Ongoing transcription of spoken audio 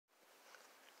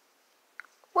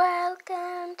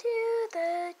Welcome to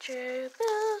the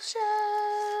Gerbil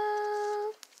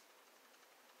Show.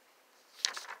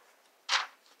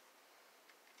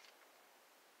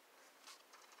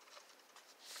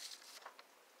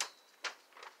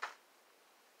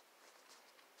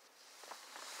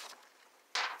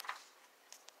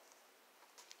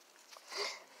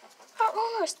 Our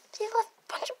owners, they left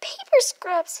a bunch of paper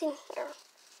scraps in here.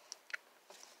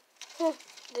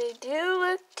 They do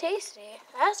look tasty,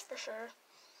 that's for sure.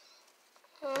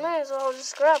 I might as well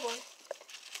just grab one.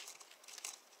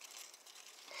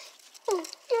 You're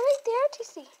right there,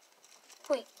 tasty.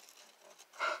 Wait.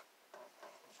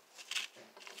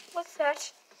 What's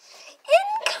that?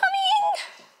 Incoming!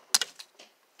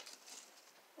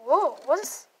 Whoa, what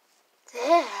is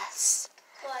this?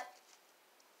 What?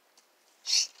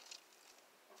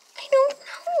 I don't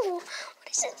know. What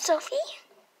is it, Sophie?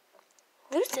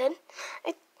 Lucid?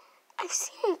 I've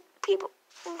seen people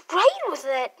write with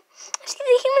it. I've seen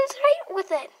the humans write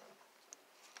with it.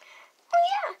 Oh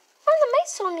yeah, one of the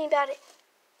mice told me about it.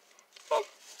 And,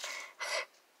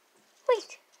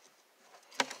 wait.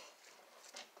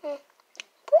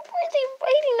 What were they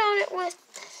writing on it with?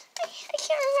 I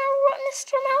can't remember what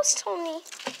Mr. Mouse told me.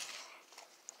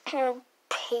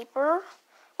 Paper?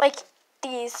 Like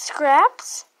these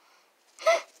scraps?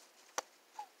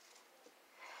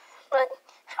 But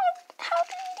how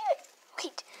did he do it?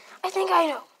 Wait, I think I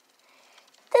know.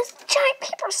 This giant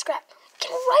paper scrap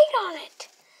can write on it.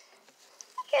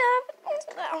 Yeah, but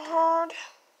isn't that hard?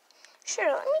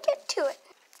 Sure, let me get to it.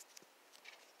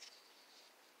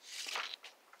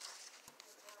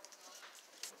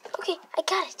 Okay, I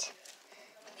got it.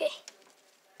 Okay.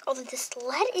 Although this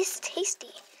lead is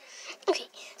tasty. Okay,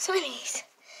 so anyways,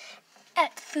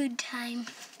 at food time,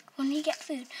 when we get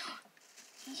food,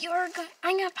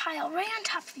 I'm gonna pile right on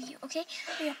top of you, okay?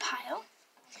 I'm gonna pile.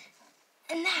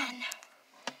 And then,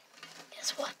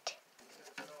 guess what?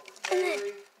 And then,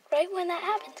 right when that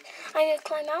happens, I'm gonna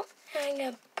climb out and I'm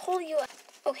gonna pull you up,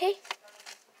 okay?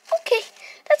 Okay,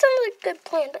 that sounds like a good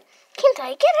plan, but can't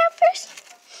I get out first?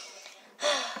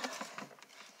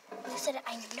 You said,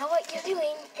 I know what you're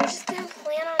doing. You're just gonna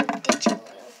plan on ditching me.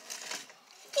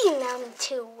 You know me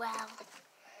too well.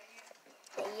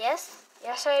 Yes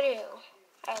I do.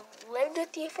 I've lived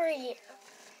with you for a year.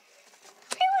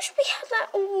 I wish we had that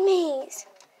old maze.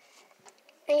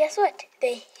 And guess what?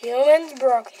 The humans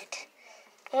broke it.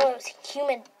 One of those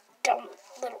human dumb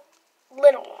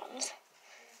little ones.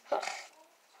 Ugh.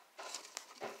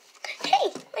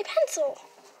 Hey, my pencil.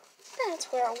 That's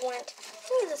where it went.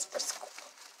 I need this for school.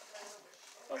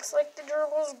 Looks like the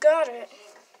Gerbil's got it.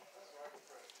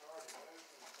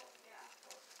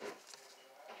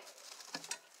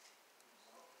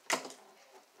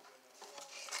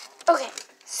 Okay,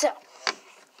 so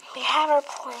we have our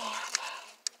plan.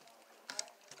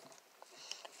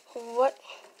 What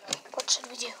should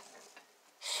we do?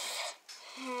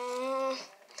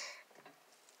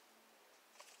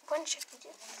 When should we do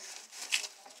this?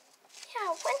 Yeah,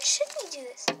 when should we do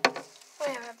this?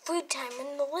 We have food time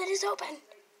and the lid is open.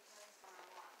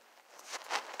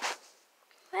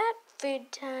 That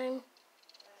food time.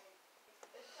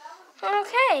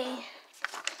 Okay.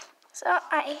 So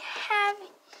I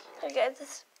got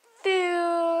this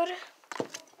food.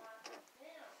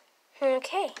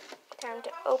 Okay, time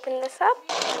to open this up.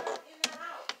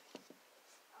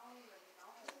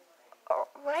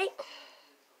 Alright.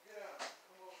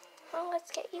 Well,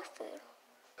 let's get you food.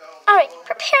 Alright,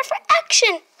 prepare for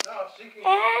action.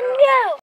 And go.